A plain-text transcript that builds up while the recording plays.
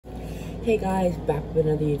Hey guys, back with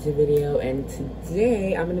another YouTube video, and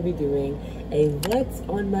today I'm going to be doing a what's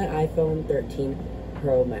on my iPhone 13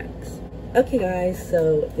 Pro Max. Okay guys,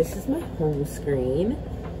 so this is my home screen.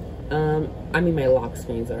 My lock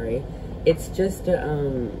screen, sorry. It's just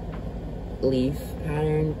a leaf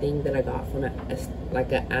pattern thing that I got from an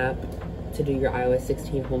app to do your iOS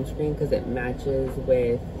 16 home screen because it matches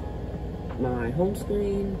with my home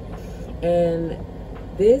screen. And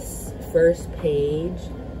this first page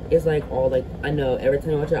is like all like, I know every time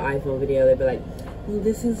I watch an iPhone video they'll be like, well,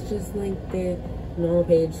 this is just like the normal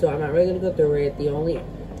page, so I'm not really gonna go through it. The only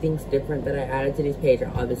things different that I added to these pages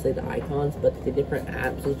are obviously the icons, but the different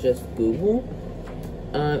apps is just Google.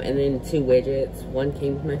 And then 2 widgets. One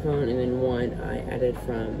came with my phone, and then one I added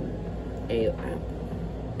from a app.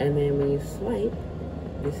 And then when you swipe,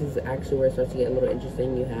 this is actually where it starts to get a little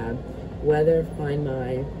interesting. You have weather, Find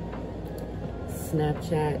My,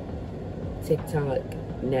 Snapchat, TikTok,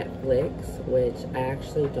 Netflix, which I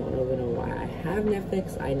actually don't even know why I have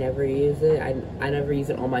Netflix. I never use it. I never use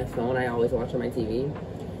it on my phone. I always watch on my TV.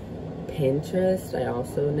 Pinterest, I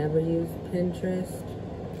also never use Pinterest.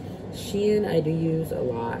 Shein, I do use a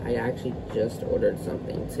lot. I actually just ordered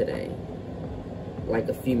something today, like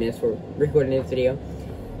a few minutes for recording this video.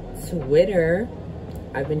 Twitter,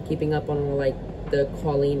 I've been keeping up on all like the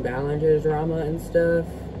Colleen Ballinger drama and stuff.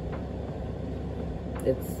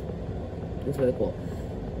 It's really cool.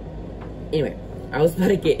 Anyway, I was about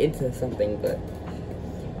to get into something, but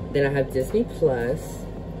then I have Disney Plus,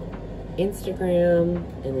 Instagram,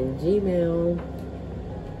 and then Gmail.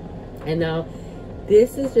 And now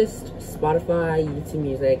this is just Spotify, YouTube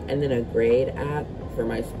Music, and then a grade app for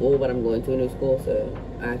my school, but I'm going to a new school, so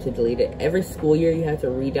I have to delete it. Every school year you have to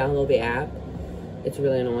re-download the app. It's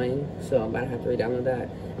really annoying, so I'm about to have to re-download that.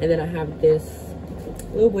 And then I have this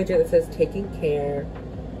little widget that says taking care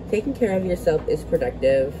of yourself is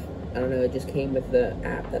productive. I don't know, it just came with the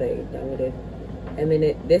app that I downloaded. And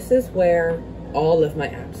then this is where all of my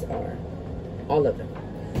apps are. All of them.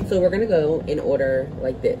 So we're gonna go in order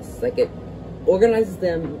like this. Like it organizes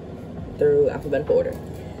them through alphabetical order.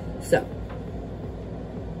 So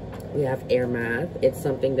we have Air Math. It's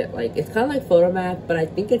something that like, it's kind of like Photo Math, but I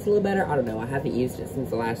think it's a little better. I don't know, I haven't used it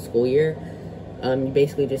since the last school year. You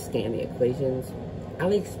basically just scan the equations.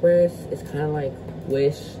 AliExpress is kind of like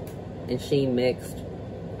Wish and Shein mixed.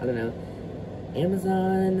 I don't know.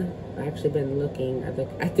 Amazon, I've actually been looking.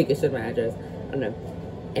 I think it showed my address. I don't know.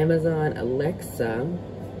 Amazon Alexa,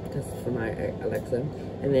 because for my Alexa.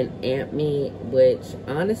 And then AmpMe, which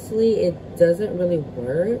honestly, it doesn't really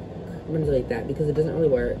work. I'm gonna delete that because it doesn't really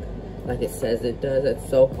work like it says it does. It's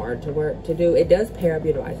so hard to do. It does pair up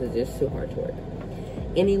your devices, it's just too hard to work.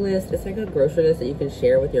 AnyList, it's like a grocery list that you can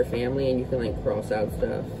share with your family and you can like cross out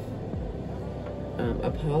stuff.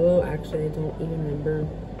 Apollo, actually I don't even remember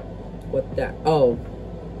what that, oh,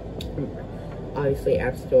 obviously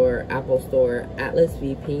App Store, Apple Store, Atlas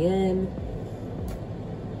VPN,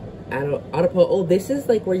 Autopilot. Oh, this is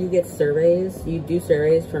like where you get surveys. You do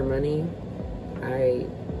surveys for money. I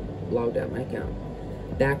logged out my account.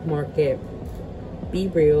 Back Market, Be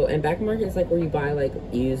Real, and Back Market is like where you buy like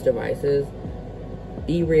used devices.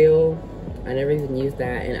 Be Real, I never even used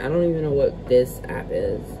that, and I don't even know what this app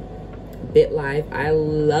is. BitLife, I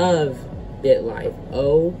love BitLife.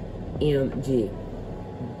 OMG.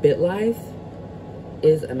 BitLife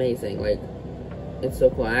is amazing. Like, it's so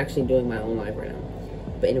cool. I'm actually doing my own life right now.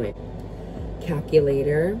 But anyway,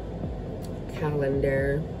 Calculator,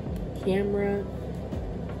 Calendar, Camera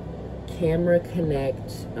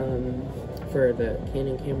Connect, for the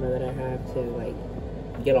Canon camera that I have to like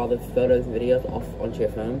get all the photos and videos off onto your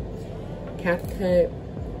phone. CapCut,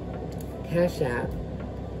 Cash App,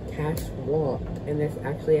 Cash Walk, and there's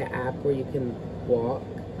actually an app where you can walk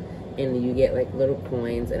and you get like little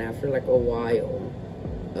coins, and after like a while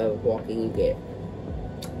of walking you get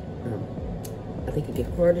I think a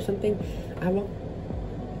gift card or something.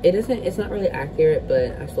 It's not really accurate,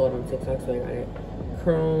 but I saw it on TikTok, so I got it.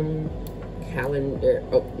 Chrome, Calendar,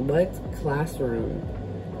 Classroom,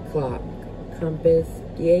 Clock, Compass,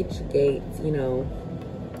 Gates, you know,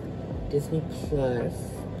 Disney Plus,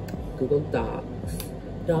 Google Docs,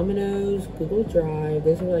 Domino's, Google Drive.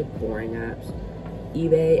 These are like boring apps.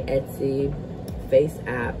 eBay, Etsy, Face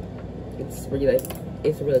App. It's really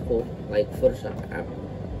cool, like Photoshop app.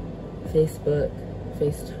 Facebook,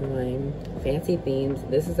 FaceTime, Fancy Themes.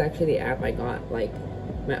 This is actually the app I got like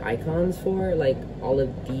my icons for, like all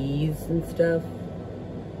of these and stuff.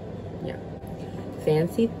 Yeah.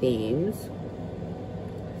 Fancy Themes,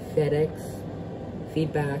 FedEx,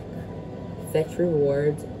 Feedback, Fetch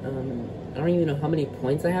Rewards. I don't even know how many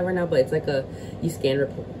points I have right now, but it's like you scan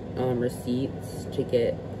receipts to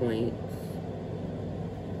get points.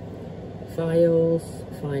 Files,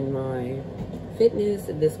 find my fitness.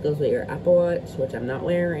 This goes with your Apple Watch, which I'm not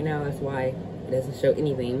wearing right now. That's why it doesn't show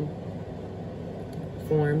anything.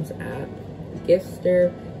 Forms app.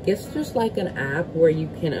 Gifster. Gifster's like an app where you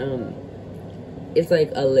can, it's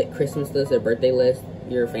like a lit Christmas list or birthday list.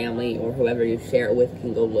 Your family or whoever you share it with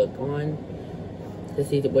can go look on to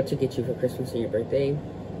see what to get you for Christmas and your birthday.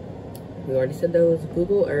 We already said those.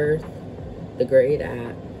 Google Earth, the grade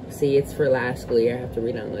app. See, it's for last school year. I have to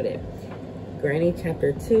re-download it. Granny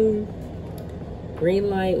Chapter 2.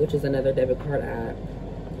 Greenlight, which is another debit card app.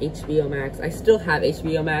 HBO Max. I still have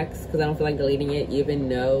HBO Max because I don't feel like deleting it, even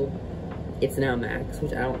though it's now Max,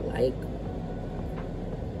 which I don't like.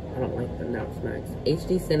 I don't like the now it's Max.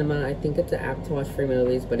 HD Cinema. I think it's an app to watch free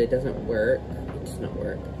movies, but it doesn't work. It does not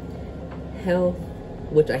work. Health,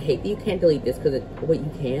 which I hate that you can't delete this because wait,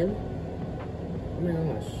 you can? Oh my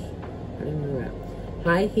gosh, I didn't know that.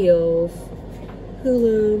 High Heels,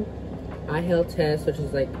 Hulu, iHealth Test, which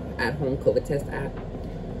is like at-home COVID test app.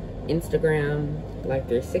 Instagram, Life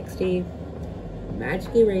 360,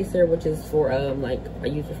 Magic Eraser, which is for like I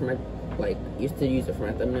use it for my used to use it for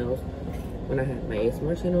my thumbnails when I had my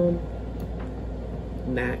ASMR channel.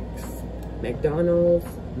 Max, McDonald's,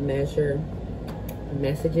 Measure,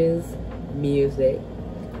 Messages, Music,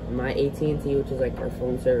 my AT&T, which is like our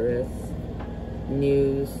phone service.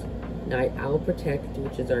 News, Night Owl Protect,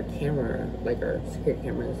 which is our camera, like our security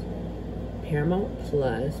cameras. Paramount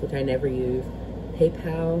Plus, which I never use.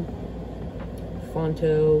 PayPal,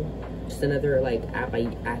 Fonto, just another like app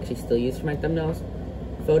I actually still use for my thumbnails.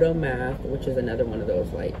 Photo Math, which is another one of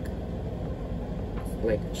those like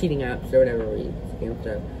cheating apps or whatever where you scam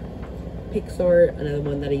stuff. Pixar, another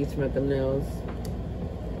one that I use for my thumbnails.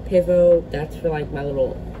 Pivo, that's for like my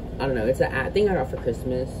little, I don't know, it's an app thing I got for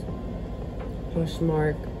Christmas.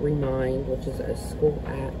 Poshmark, Remind, which is a school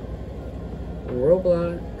app.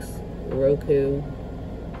 Roblox, Roku,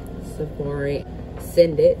 Safari,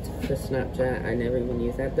 Send It for Snapchat. I never even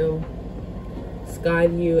use that though.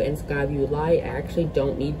 Skyview and Skyview Lite. I actually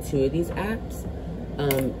don't need two of these apps.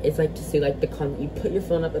 It's like to see like you put your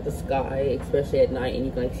phone up at the sky, especially at night, and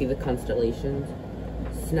you can like see the constellations.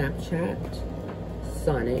 Snapchat,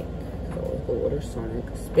 Sonic. What are Sonic?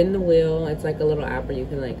 Spin the Wheel. It's like a little app where you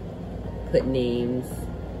can like put names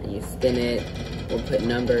and you spin it, or put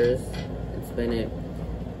numbers and spin it.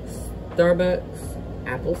 Starbucks,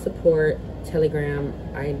 Apple support, Telegram.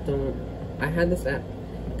 I had this app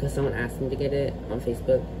because someone asked me to get it on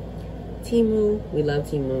Facebook. Temu, we love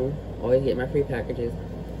Temu. Always get my free packages.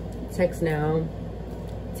 Text Now,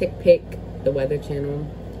 TickPick, the Weather Channel,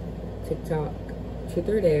 TikTok, Truth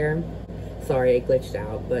or Dare. Sorry, it glitched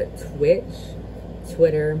out, but Twitch,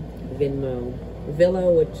 Twitter, Venmo, Villa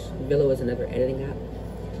is another editing app.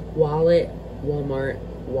 Wallet, Walmart,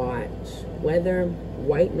 Watch, Weather,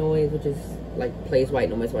 White Noise, which is like plays white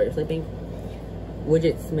noise while you're sleeping.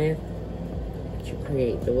 Widgetsmith, to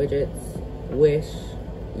create the widgets. Wish,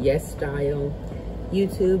 Yes Style,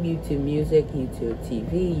 YouTube, YouTube Music, YouTube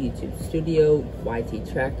TV, YouTube Studio, YT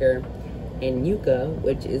Tracker, and Yuka,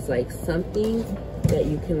 which is like something that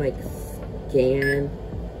you can like scan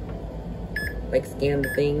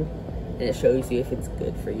the thing and it shows you if it's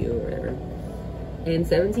good for you or whatever. And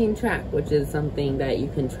 17 Track, which is something that you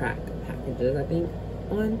can track packages, I think,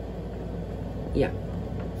 on. Yeah.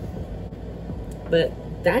 But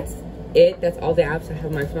that's it. That's all the apps I have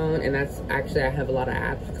on my phone, and that's actually, I have a lot of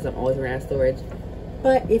apps because I'm always running out of storage.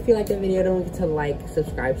 But if you like the video, don't forget to like,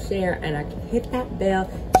 subscribe, share, and hit that bell.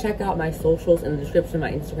 Check out my socials in the description.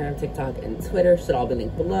 My Instagram, TikTok, and Twitter should all be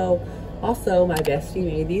linked below. Also, my bestie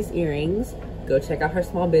made these earrings. Go check out her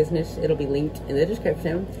small business. It'll be linked in the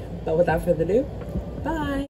description. But without further ado, bye.